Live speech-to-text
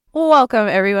Welcome,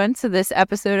 everyone, to this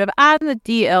episode of On the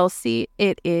DLC.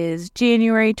 It is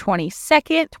January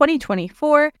 22nd,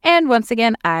 2024, and once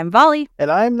again, I'm Volley. And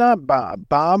I'm not Bob.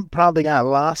 Bob probably got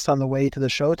lost on the way to the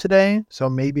show today, so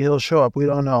maybe he'll show up. We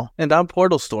don't know. And I'm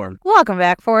Portal Storm. Welcome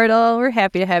back, Portal. We're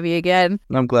happy to have you again.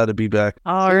 I'm glad to be back.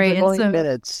 All right, Only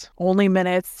minutes. Only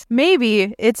minutes.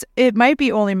 Maybe it might be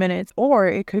only minutes, or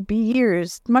it could be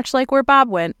years, much like where Bob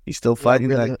went. He's still fighting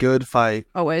that good fight.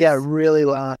 Oh, wait. Yeah, really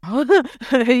long.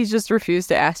 He just refused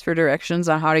to ask for directions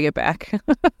on how to get back.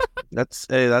 That's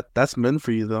meant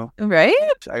for you though, right?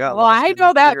 I got. Well, I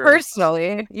know that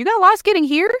personally. You got lost getting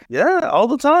here? Yeah, all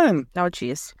the time. Oh,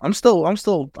 jeez. I'm still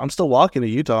walking to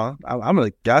Utah. I'm at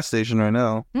a gas station right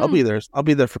now. I'll be there. I'll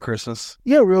be there for Christmas.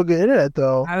 Yeah, real good internet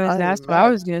though. That's what I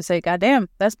was gonna say. Goddamn,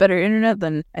 that's better internet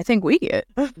than I think we get.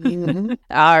 Mm-hmm.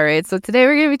 All right, so today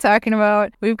we're gonna be talking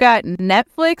about. We've got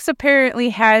Netflix apparently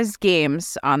has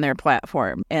games on their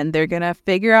platform, and they're gonna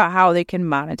figure out how they can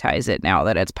monetize it now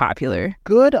that it's popular.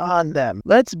 Good on them.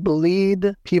 Let's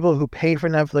bleed people who pay for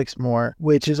Netflix more,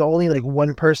 which is only like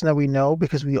one person that we know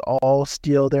because we all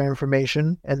steal their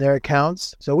information and their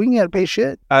accounts. So we can get to pay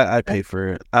shit. I pay for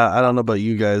it. I don't know about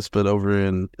you guys, but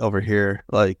over here,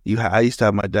 like I used to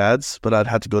have my dad's, but I'd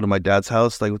have to go to my dad's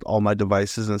house like with all my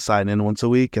devices and sign in once a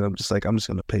week, and I'm just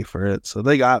gonna pay for it. So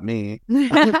they got me.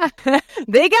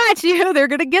 They got you. They're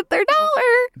gonna get their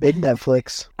dollar. Big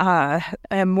Netflix.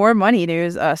 And more money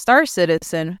news. Star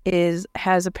Citizen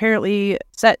has apparently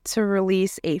set to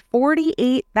release a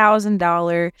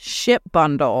 $48,000 ship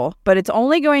bundle, but it's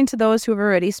only going to those who have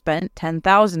already spent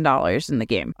 $10,000 in the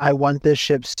game. I want this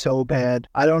ship so bad.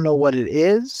 I don't know what it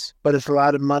is, but it's a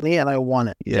lot of money and I want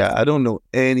it. Yeah, I don't know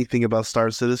anything about Star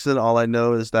Citizen. All I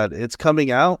know is that it's coming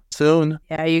out soon.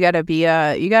 Yeah, you gotta be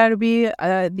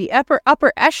the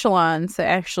upper echelon to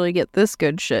actually get this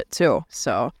good shit too.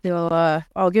 So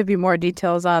I'll give you more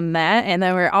details on that. And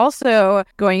then we're also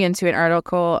going into an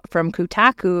article from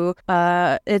Kotaku.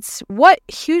 It's what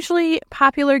hugely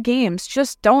popular games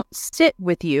just don't sit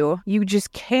with you. You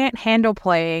just can't handle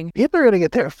playing. People are gonna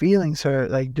get their feelings hurt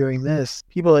like during this.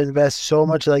 People invest so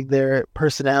much like their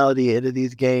personality into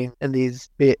these games, and they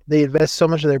invest so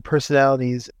much of their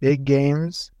personalities big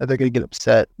games that they're gonna get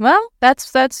upset. Well,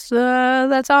 that's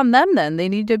on them then. They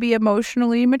need to be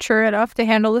emotionally mature enough to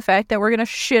handle the fact that we're gonna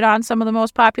shit on some of the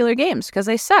most popular games because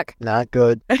they suck. Not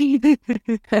good.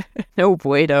 No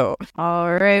bueno.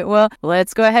 All right, well,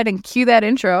 let's go ahead and cue that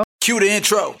intro. Cue the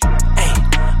intro. Hey,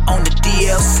 on the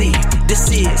DLC. This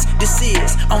is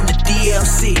on the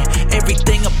DLC.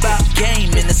 Everything about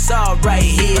gaming, it's all right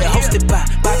here. Hosted by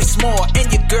Bobby S'more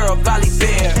and your girl Volley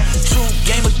Bear. True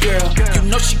gamer girl, you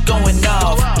know she going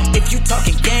off. If you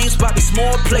talking games, Bobby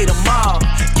S'more play them all.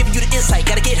 Giving you the insight,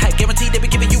 gotta get hype. Guaranteed they be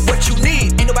giving you what you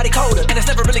need. Ain't nobody colder, and it's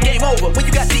never really game over when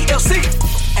you got DLC.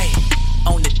 Hey.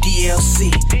 On the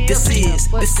DLC. This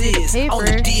is on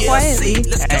the DLC.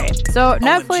 Let's go. So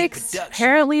Netflix,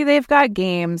 apparently they've got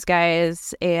games,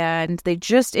 guys, and they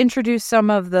just introduced some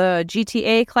of the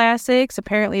GTA classics.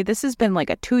 Apparently this has been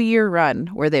like a 2-year run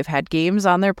where they've had games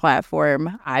on their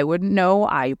platform. I wouldn't know.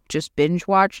 I just binge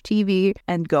watch TV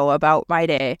and go about my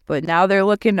day. But now they're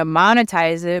looking to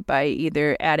monetize it by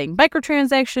either adding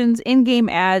microtransactions, in-game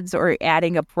ads, or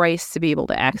adding a price to be able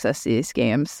to access these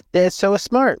games. It's so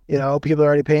smart. People are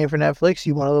already paying for Netflix.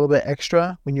 You want a little bit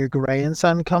extra when your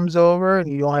grandson comes over and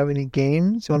you don't have any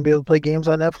games. You want to be able to play games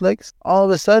on Netflix. All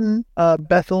of a sudden,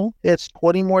 Bethel, it's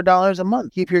 $20 more a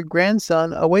month. Keep your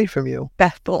grandson away from you.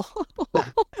 Bethel.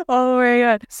 Oh my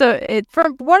god. So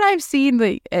from what I've seen,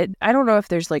 I don't know if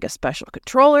there's like a special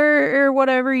controller or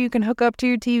whatever you can hook up to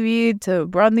your TV to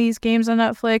run these games on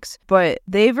Netflix, but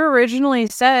they've originally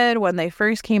said when they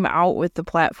first came out with the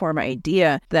platform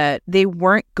idea that they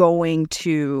weren't going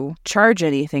to charge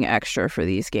anything extra for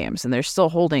these games, and they're still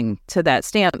holding to that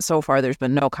stance. So far there's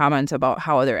been no comment about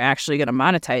how they're actually going to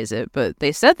monetize it, but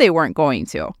they said they weren't going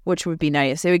to, which would be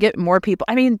nice. They would get more people.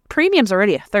 I mean, premium's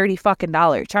already a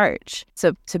 $30 charge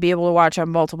to be able to watch on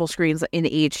multiple screens in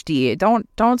HD. Don't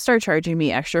start charging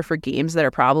me extra for games that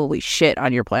are probably shit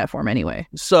on your platform anyway.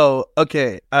 So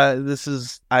okay, I've done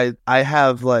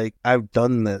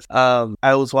this.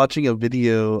 I was watching a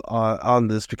video on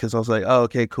this because I was like, oh,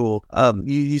 okay, cool.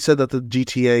 You said that the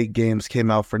GTA games came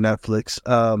out for Netflix.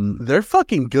 They're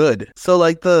fucking good. So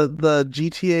like the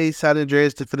GTA San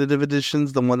Andreas Definitive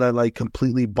Edition's the one that like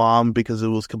completely bombed because it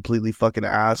was completely fucking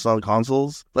ass on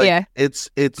consoles. Like, Yeah. it's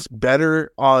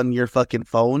better on your fucking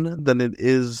phone than it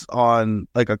is on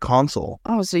like a console.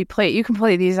 Oh, so you can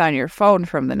play these on your phone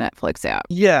from the Netflix app.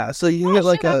 Yeah, so you can get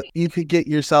like you could get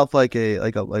yourself like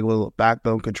little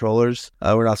Backbone controllers.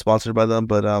 We're not sponsored by them,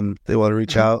 but they want to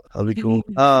reach out. That'll be cool.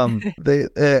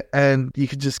 And you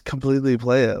could just completely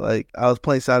play it. Like I was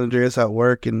playing San Andreas at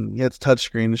work, and yeah, it's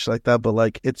touchscreen and shit like that, but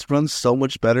like it runs so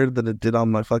much better than it did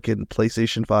on my fucking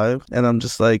PlayStation 5. And I'm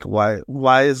just like,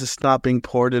 why is this not being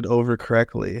ported over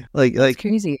correctly? Like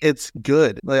Crazy. it's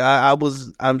good. Like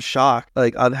I'm shocked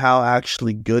like on how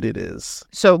actually good it is.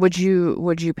 So would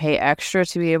you pay extra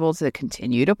to be able to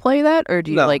continue to play that, or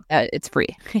do you No. like that it's free?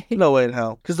 No way in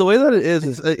hell. Because the way that it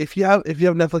is if you have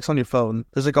Netflix on your phone,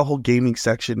 there's like a whole gaming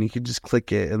section. You can just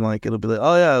click it and like it'll be like,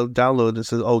 oh yeah, download. It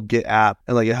says, oh, get app,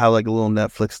 and like it have like a little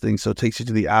Netflix thing, so it takes you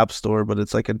to the app store, but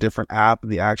it's like a different app,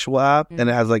 the actual app, and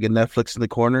it has like a Netflix in the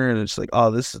corner, and it's like,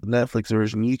 oh, this is the Netflix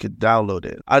version. You could download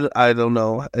it. I don't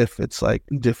know if it's like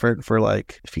different for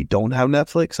like if you don't have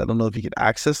Netflix. I don't know if you can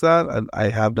access that. I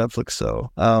have Netflix, so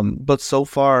but so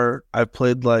far I've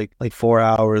played like 4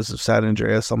 hours of San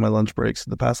Andreas on my lunch breaks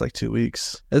in the past like 2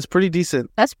 weeks. It's pretty decent.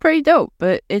 That's pretty dope,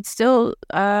 but it still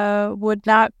would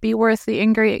not be worth the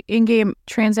in-game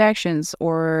transactions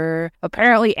or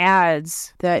apparently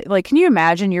ads. That like, can you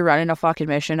imagine you're running a fucking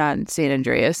mission on San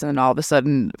Andreas and all of a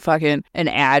sudden fucking an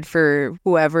ad for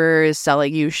whoever is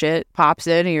selling you shit pops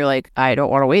in and you're like, I don't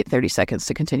want to wait 30 seconds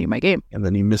to continue my game. And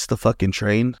then you miss the fucking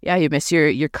train. Yeah, you miss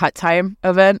your cut time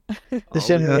event. This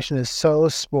generation is so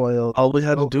spoiled. All we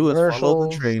had to do is follow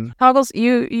the Commercials. train. Toggles,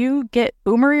 you get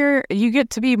boomerier. You get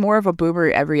to be more of a boomer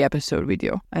every episode we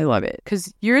do. I love it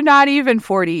because you're not even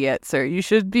 40 yet, sir. You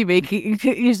shouldn't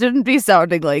be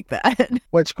sounding like that.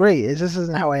 What's great is this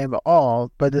isn't how I am at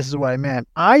all, but this is what I meant.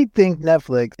 I think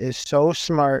Netflix is so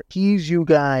smart. Tease you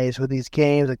guys with these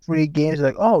games, like free games,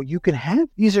 like, oh, you can have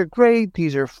these are great,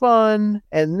 these are fun,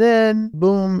 and then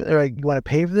boom, they're like, you want to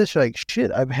pay for this? You're like,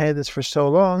 shit, I've had this for so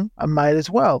long, I might as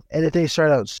well. And if they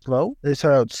start out slow, they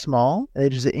start out small, and they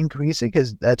just increase it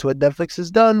because that's what Netflix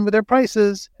has done with their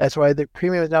prices. That's why the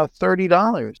premium is now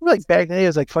 $30. Like back in the day, it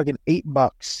was like fucking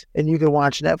 $8, and you can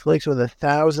watch Netflix with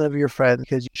 1,000 of your friends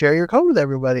because you share your code with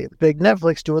everybody. Big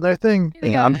Netflix doing their thing.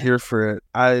 Yeah, I'm here for it.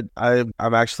 I'm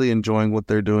actually enjoying what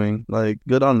they're doing. Like,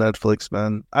 good on Netflix,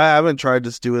 man. I haven't tried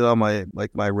to do it on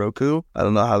my Roku. I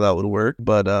don't know how that would work,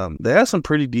 but they have some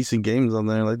pretty decent games on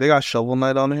there. Like, they got Shovel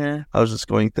Knight on here. I was just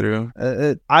going through.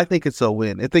 I think it's a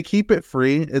win. If they keep it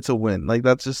free, it's a win. Like,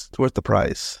 that's just worth the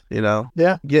price, you know?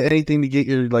 Yeah. Get anything to get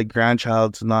your like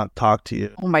grandchild to not talk to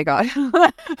you. Oh my god.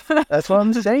 That's what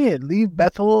I'm saying. Leave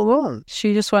Bethel alone.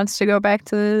 She just wants to go back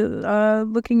to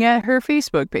looking at her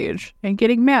Facebook page and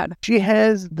getting mad. She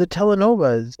has the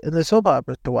telenovas and the soap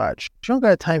operas to watch. She don't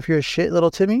got time for your shit,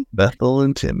 little Timmy. Bethel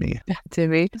and Timmy.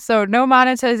 Timmy. So no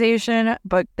monetization,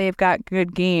 but they've got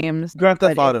good games. Grand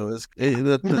Theft But Auto is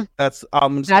that's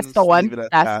That's the one.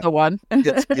 That's the one.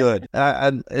 It's good,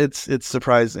 and it's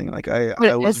surprising. Like I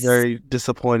was very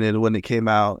disappointed when it came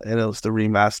out and it was the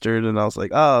remastered, and I was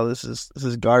like, oh, this is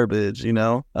garbage, you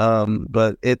know.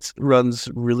 But it runs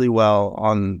really well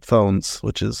on phones,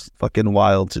 which is fucking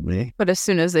wild to me. But as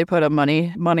soon as they put a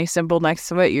money symbol next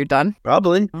to it, you're done.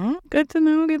 Probably. Oh, good to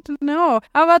know. Good to know.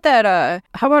 How about that?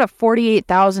 How about a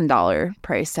 $48,000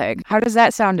 price tag? How does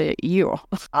that sound to you?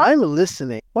 I'm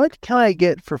listening. What can I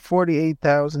get for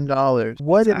 $48,000?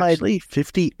 What It's am I? actually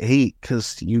 58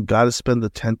 because you got to spend the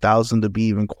 10,000 to be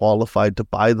even qualified to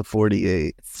buy the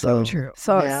 48. So True.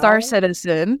 So Now- Star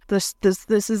Citizen, this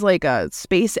is like a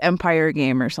space empire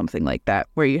game or something like that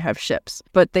where you have ships.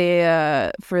 But they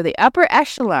for the upper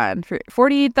echelon for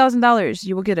 $48,000,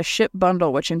 you will get a ship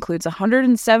bundle which includes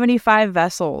 175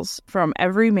 vessels from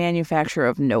every manufacturer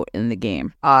of note in the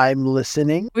game. I'm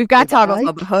listening. We've got If Toggles I-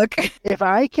 on the hook. If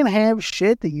I can have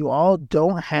shit that you all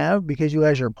don't have because you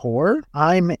guys are poor,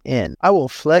 I'm in. I will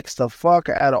flex the fuck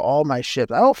out of all my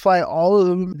ships. I will fly all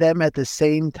of them at the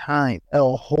same time.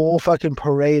 A whole fucking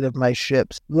parade of my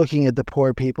ships looking at the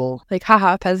poor people. Like,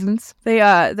 haha, peasants. They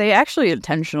actually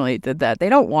intentionally did that. They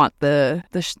don't want the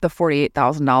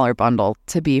 $48,000 bundle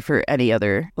to be for any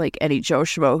other, like any Joe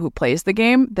Schmo who plays the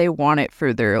game. They want it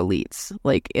for their elites,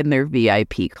 like in their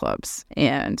VIP clubs.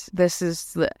 And this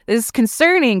is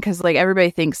concerning because like everybody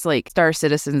thinks like Star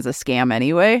Citizen's a scam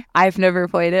anyway. I've never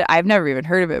played it. I've never even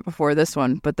heard of it before this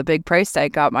one, but the big price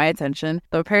tag got my attention.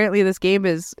 So apparently this game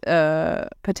is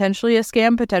potentially a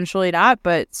scam, potentially not,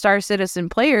 but Star Citizen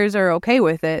players are okay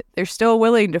with it. They're still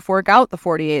willing to fork out the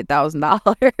 $48,000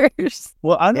 $48,000.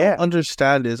 Well, I don't Yeah.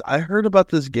 understand is I heard about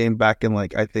this game back in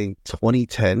like I think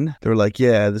 2010. They were like,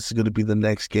 yeah, this is gonna be the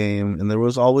next game, and there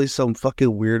was always some fucking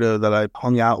weirdo that I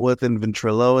hung out with in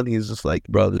Ventrilo, and he's just like,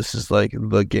 bro, this is like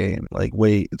the game. Like,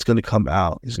 wait, it's gonna come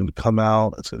out. It's gonna come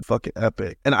out. It's gonna fucking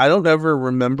epic. And I don't ever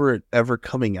remember it ever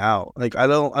coming out. Like, I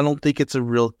don't think it's a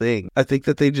real thing. I think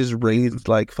that they just raised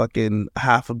like fucking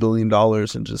 $500 million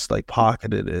and just like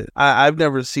pocketed it. I've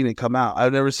never seen it come out.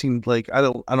 I've never seen like I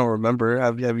don't remember.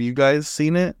 Have you guys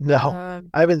seen it? No,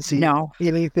 I haven't seen no.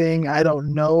 anything. I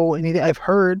don't know anything. I've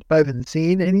heard, but I haven't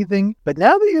seen anything. But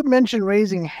now that you mentioned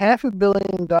raising $500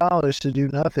 million to do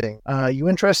nothing, you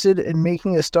interested in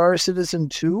making a Star Citizen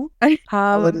 2? I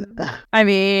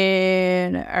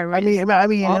mean,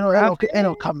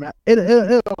 it'll come out.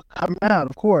 It'll come out,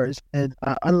 of course. And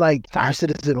unlike Star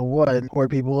Citizen 1, poor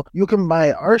people, you can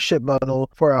buy our ship bundle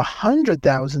for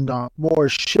 $100,000. More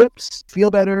ships,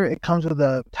 feel better. It comes with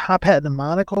a top hat and a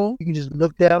monocle. You can just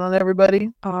look down on everybody.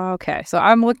 Okay, so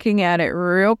I'm looking at it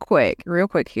real quick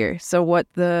here. So what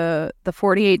the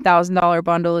 $48,000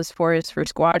 bundle is for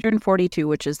Squadron 42,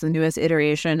 which is the newest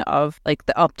iteration of like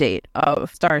the update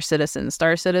of Star Citizen.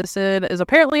 Star Citizen is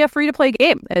apparently a free-to-play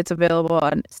game. It's available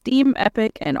on Steam,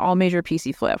 Epic, and all major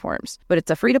PC platforms. But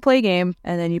it's a free-to-play game,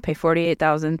 and then you pay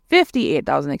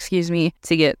 $58,000, excuse me,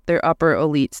 to get their upper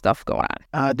elite stuff going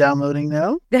on. Downloading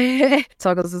now.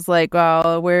 Tuggles is like,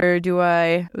 well, where do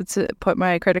I put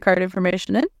my credit card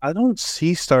information in? I don't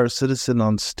see Star Citizen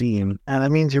on Steam. And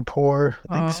that means you're poor.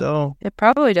 I think so. It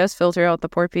probably does filter out the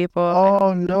poor people.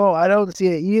 Oh no, I don't see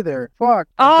it either. Fuck.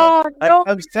 Oh, no.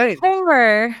 I'm saying,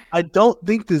 Poor. I don't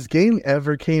think this game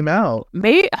ever came out.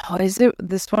 Maybe, is it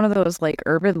this one of those like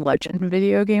urban legend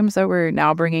video games that we're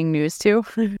now bringing news to?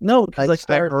 No, because Like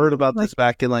I heard about this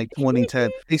back in like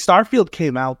 2010. Hey, Starfield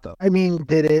came out though. I mean,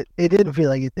 did it? It didn't feel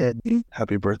like it did.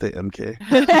 Happy birthday, MK.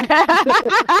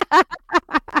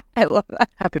 I love that.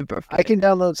 Happy birthday. I can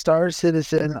download Star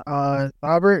Citizen on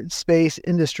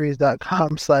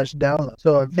robertspaceindustriescom/download.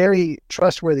 So a very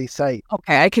trustworthy site.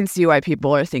 Okay, I can see why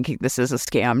people are thinking this is a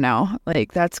scam now.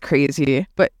 Like, that's crazy.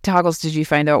 But Toggles, did you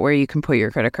find out where you can put your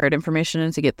credit card information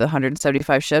in to get the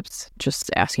 175 ships?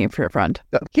 Just asking for a friend.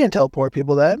 You can't tell poor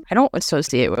people that. I don't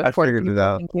associate with I poor figured it people.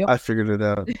 out. Thank you. I figured it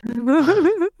out.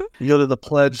 You go to the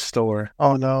pledge store.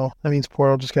 Oh no, that means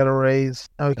Portal just got a raise.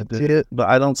 Now we can see it. But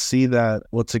I don't see that.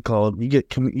 What's it called? You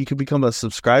can become a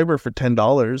subscriber for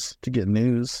 $10 to get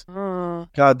news.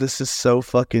 God, this is so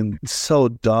dumb.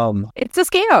 It's a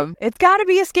scam. It's got to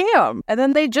be a scam. And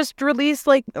then they just release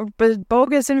like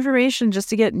bogus information just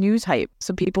to get news hype.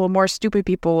 So more stupid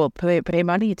people will pay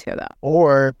money to that.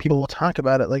 Or people will talk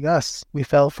about it like us. We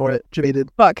fell for it.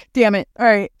 Jaded. Fuck. Damn it. All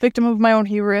right. Victim of my own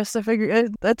hubris. I figure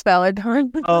that's valid.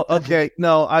 Oh, okay.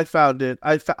 No, I found it.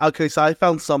 Okay, so I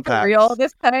found some packs. Real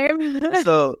this time.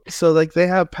 So like they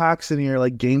have packs in here,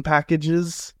 like game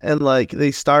packages, and like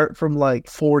they start from like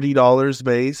 $40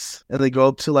 base, and they go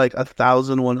up to like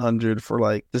 1,100 for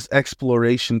like this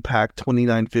exploration pack,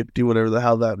 $29.50, whatever the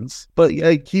hell that is. But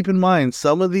yeah, keep in mind,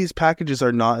 some of these packages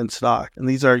are not in stock, and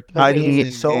these are items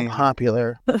in so game.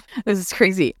 popular. This is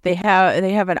crazy. They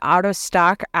have an out of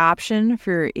stock option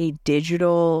for a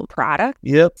digital product.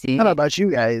 Yep. See? I don't know about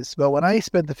you guys, but when I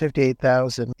spent the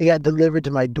 $58,000, it got delivered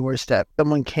to my doorstep.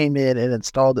 Someone came in and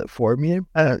installed it for me.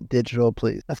 Digital,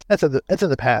 please. That's in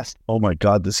the past. Oh my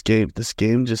god, this game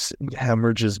just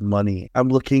hemorrhages money. I'm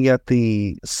looking at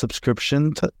the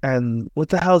subscription and what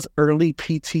the hell's early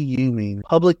PTU mean?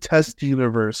 Public Test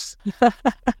Universe.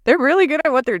 They're really good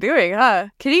at what they're doing, huh?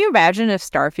 Can you imagine if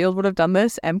Starfield would have done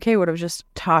this? MK would have just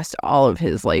tossed all of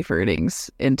his life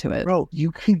earnings into it. Bro,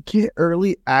 you can get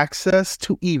early access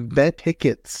to event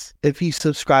tickets if you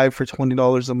subscribe for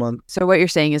 $20 a month. So what you're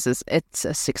saying is it's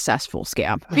a successful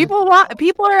scam. People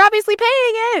are obviously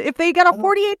paying it if they got a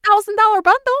 $48,000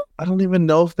 bundle. I don't even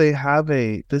know if they have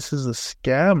this is a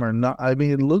scam or not. I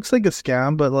mean, it looks like a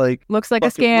scam, but like... Looks like a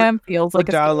scam, feels like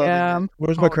a scam.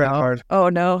 Where's my credit card? Oh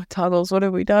no, Toggles, what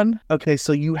have we done? Okay,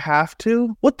 so you have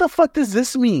to? What the fuck does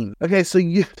this mean? Okay, so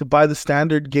to buy the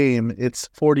standard game, it's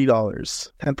 $40,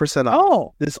 10% off.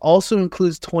 Oh. This also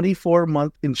includes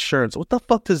 24-month insurance. What the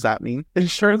fuck does that mean?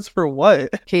 Insurance for what?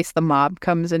 In case the mob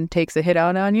comes and takes a hit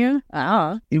out on you?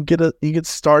 You get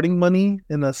starting money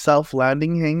in a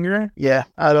self-landing hangar? Yeah,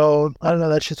 I don't know.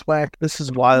 That's just whack. whack. This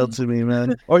is wild to me,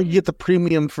 man. Or you get the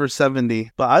premium for $70,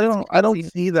 but I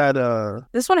don't see that.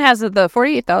 This one has the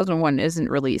 48,000 one isn't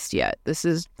released yet. This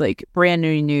is like brand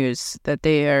new news that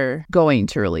they are going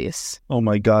to release. Oh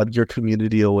my God, your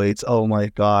community awaits. Oh my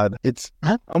God,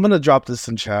 I'm gonna drop this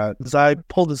in chat because I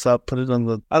pulled this up, put it on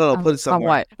the. I don't know, put it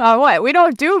somewhere. On what? We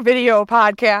don't do video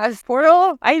podcasts,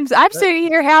 Portal. I'm sitting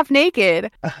here half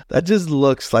naked. That just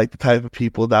looks like the type of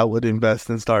people that would invest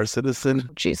in Star Citizen.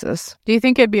 Jesus. Do you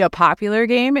think it'd be a popular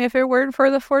game if it weren't for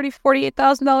the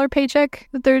 $48,000 paycheck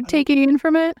that they're taking in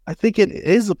from it? I think it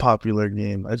is a popular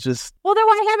game. Well, then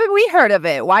why haven't we heard of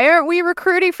it? Why aren't we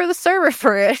recruiting for the server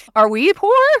for it? Are we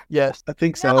poor? Yes, I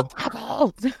think so.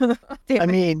 No. I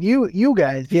mean, you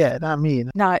guys, yeah, not me.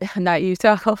 Not you,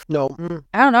 Self. No.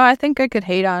 I don't know. I think I could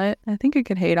hate on it. If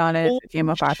it came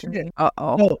up popular.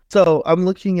 Uh-oh. So I'm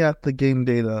looking at the game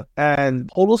data, and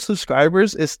total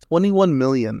subscribers is 21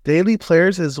 million. Daily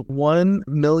players is 1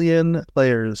 million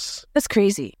players. That's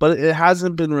crazy. But it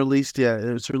hasn't been released yet.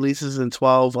 It releases in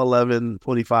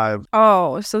 12/11/25.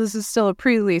 Oh, so this is still a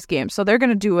pre-release game. So they're going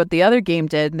to do what the other game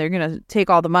did, and they're going to take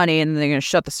all the money, and they're going to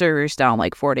shut the servers down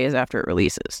like 4 days after it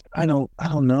releases. I don't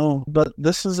know. But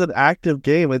this is an active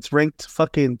game. It's ranked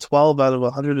fucking 12 out of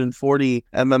 140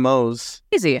 MMOs.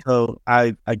 Easy. So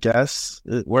I guess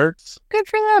it works. Good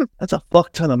for them. That's a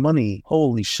fuck ton of money.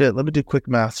 Holy shit. Let me do quick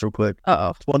math real quick.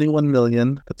 21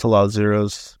 million. That's a lot of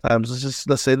zeros.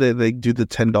 Let's say they do the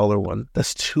 $10 one.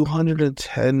 That's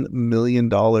 $210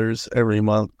 million every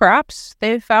month. Perhaps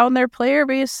they found their player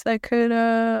base that could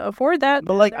afford that.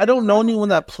 But like, I don't know anyone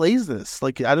that plays this.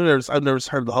 Like, I've never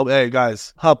heard the whole, hey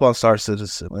guys, hop on Star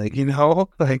Citizen. Like, you know,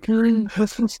 like, I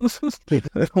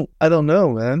don't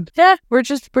know, man. Yeah, we're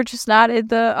just not in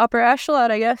the upper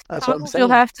echelon, I guess. That's what I'm saying. You'll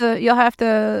have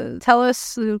to tell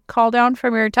us, call down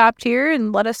from your top tier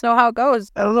and let us know how it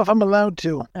goes. I don't know if I'm allowed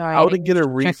to. All right. How to get a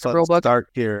refund start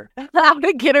here. How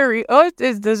to get a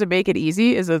does it make it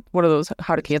easy? Is it one of those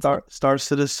how to cancel? Star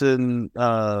Citizen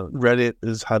Reddit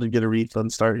is how to get a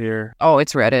refund start here. Oh,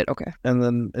 it's Reddit. Okay. And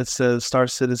then it says Star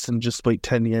Citizen just wait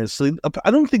 10 years. So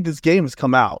I don't think this game has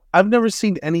come out. I've never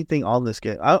seen anything on this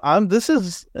game. This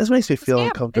makes me feel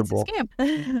uncomfortable. It's a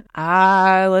scam.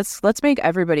 Let's make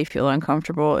everybody feel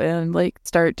uncomfortable and like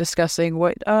start discussing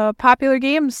what popular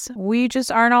games we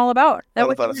just aren't all about. That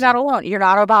way you're not alone. You're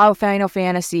not about Final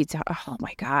Fantasy. Oh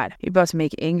my God, you're about to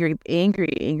make angry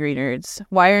nerds.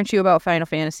 Why aren't you about Final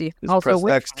Fantasy? Also,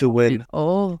 press X to win.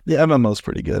 Oh, the MMO's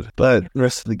pretty good, but the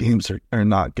rest of the games are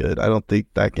not good. I don't think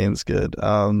that game's good.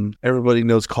 Everybody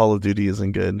knows Call of Duty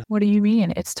isn't good. What do you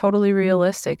mean? It's totally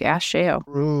realistic. Ask Sheo.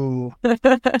 Ooh.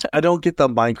 I don't get the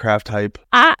Minecraft hype.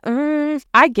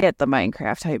 I get the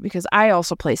Minecraft hype because I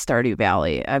also play Stardew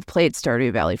Valley. I've played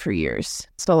Stardew Valley for years.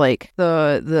 So like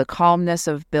the calmness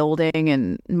of building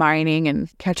and mining and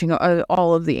catching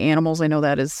all of the animals. I know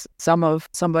that is some of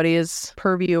somebody's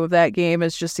purview of that game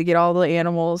is just to get all the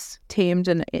animals tamed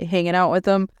and hanging out with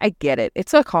them. I get it.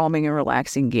 It's a calming and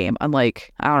relaxing game.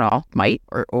 Unlike, I don't know, Might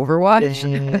or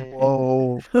Overwatch.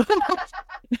 Whoa.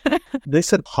 They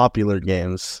said popular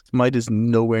games. Might is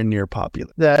nowhere near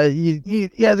popular. He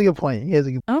has a good point.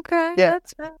 Okay. Yeah.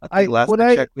 That's fair. I think last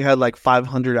I checked, we had like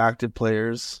 500 active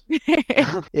players.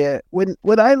 Yeah.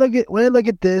 When I look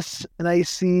at this and I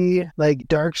see like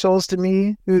Dark Souls, to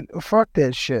me, dude, fuck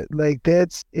that shit. Like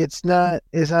it's not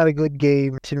a good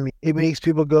game to me. It makes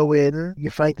people go in, you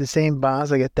fight the same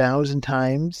boss like 1,000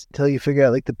 times until you figure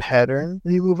out like the pattern,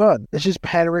 and you move on. It's just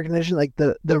pattern recognition. Like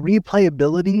the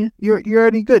replayability, you're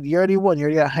already good. You already won. You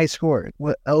already got a high score.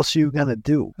 What else are you gonna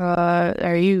do?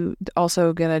 Are you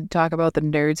also gonna talk about the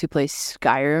nerds who play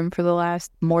Skyrim for the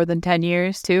last more than 10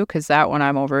 years too? Because that one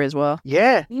I'm over as well.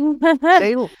 Yeah.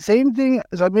 Same thing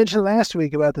as I mentioned last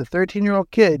week about the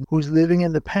 13-year-old kid who's living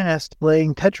in the past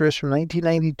playing Tetris from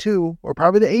 1992, or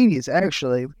probably the 80s,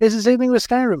 actually. It's the same thing with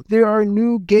Skyrim. There are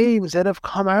new games that have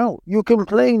come out. You can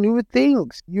play new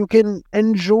things. You can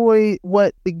enjoy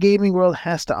what the gaming world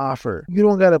has to offer. You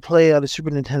don't gotta play on a Super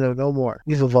Nintendo no more.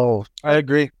 You've evolved. I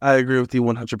agree with you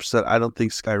 100%. I don't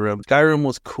think Skyrim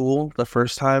was cool the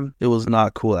first time. It was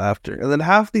not cool after. And then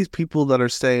half these people that are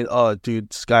saying, oh dude,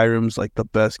 Skyrim's like the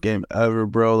best game ever,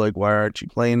 bro. Like, why aren't you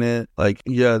playing it? Like,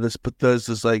 yeah, this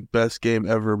Bethesda's like best game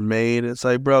ever made. It's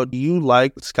like, bro, do you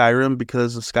like Skyrim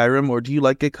because of Skyrim, or do you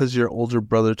like it because your older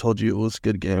brother told you it was a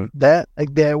good game? That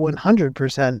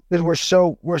 100%.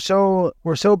 Because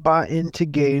we're so bought into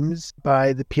games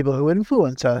by the people who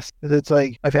influence us. It's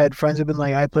like I've had friends who've been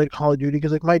like, I played Call of Duty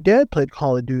because like my dad played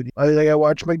Call of Duty. I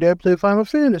watched my dad play Final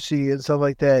Fantasy and stuff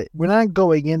like that. We're not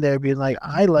going in there being like,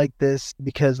 I like this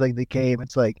because like the game.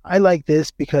 It's like, I like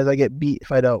this because I get beat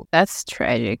if I don't. That's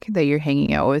tragic that you're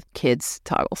hanging out with kids,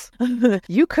 Toggles.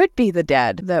 You could be the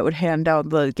dad that would hand down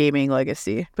the gaming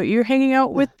legacy, but you're hanging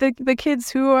out with the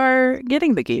kids who are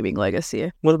getting the gaming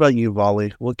legacy. What about you,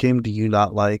 Volley? What game do you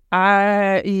not like?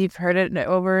 You've heard it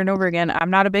over and over again. I'm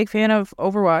not a big fan of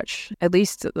Overwatch, at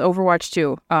least Overwatch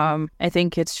 2. I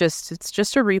think it's just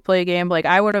a replay game. Like,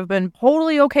 I would have been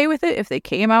totally okay with it if they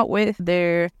came out with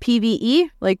their PvE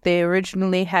like they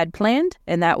originally had planned,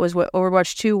 and that was what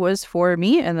Overwatch 2 was for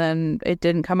me, and then it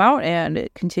didn't come out, and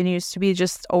it continues to be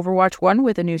just Overwatch 1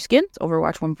 with a new skin. It's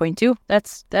Overwatch 1.2.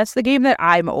 That's the game that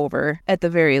I'm over, at the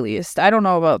very least. I don't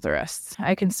know about the rest.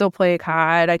 I can still play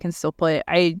COD. I can still play...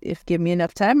 if give me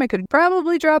enough time, I could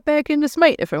probably drop back into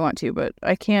Smite if I want to, but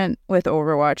I can't with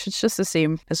Overwatch. It's just the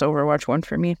same as Overwatch 1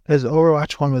 for me. Because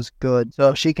Overwatch 1 was good. So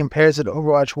if she compares it to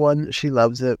Overwatch 1, she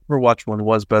loves it. Overwatch 1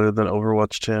 was better than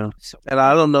Overwatch 2. And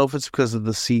I don't know if it's because of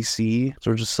the CC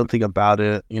or just something about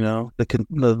it, you know?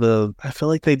 I feel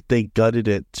like they gutted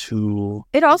it too.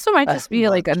 It also might just be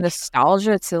like a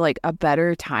nostalgia to like a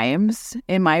better times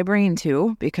in my brain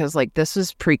too, because like this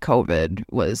was pre-COVID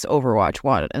was Overwatch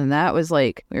 1, and that was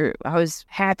like I was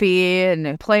happy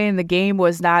and playing the game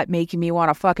was not making me want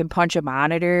to fucking punch a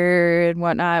monitor and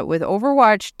whatnot. With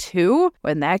Overwatch 2,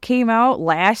 when that came out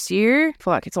last year,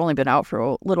 it's only been out for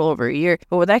a little over a year,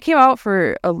 but when that came out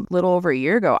for a little over a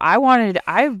year ago, I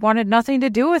wanted nothing to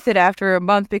do with it after a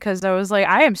month, because I was like,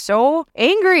 I am so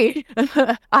angry.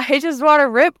 I just want to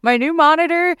rip my new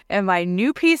monitor and my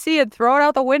new PC and throw it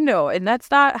out the window, and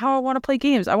that's not how I want to play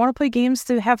games. I want to play games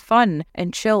to have fun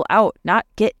and chill out, not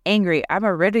get angry. I'm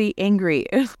already angry.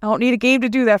 I don't need a game to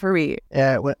do that for me.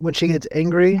 Yeah, when she gets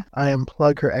angry, I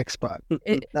unplug her Xbox.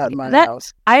 Not in my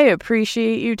house. I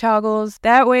appreciate you, Toggles.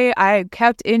 That way I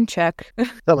kept in check.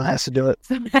 Someone has to do it.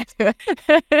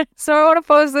 So I want to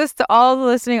pose this to all the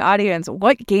listening audience.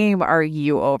 What game are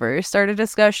you over? Start a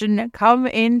discussion. Come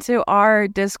into our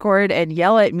Discord and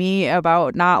yell at me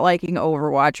about not liking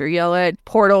Overwatch, or yell at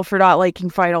Portal for not liking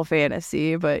Final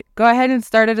Fantasy. But go ahead and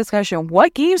start a discussion.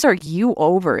 What games are you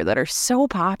over that are so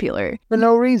popular? For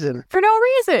no reason. For no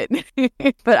reason.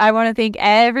 But I want to thank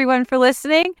everyone for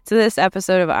listening to this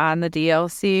episode of On the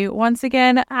DLC. Once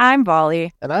again, I'm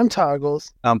Volley. And I'm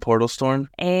Toggles. I'm Portal Storm.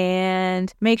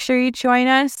 And make sure you join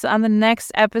us on the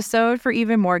next episode for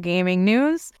even more gaming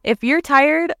news. If you're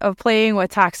tired of playing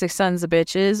with toxic sons of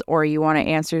bitches, or you want to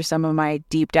answer some of my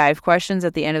deep dive questions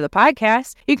at the end of the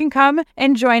podcast, you can come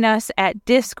and join us at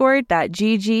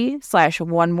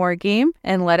discord.gg/onemore game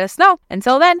and let us know.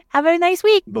 Until then, have a nice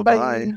week. Bye-bye.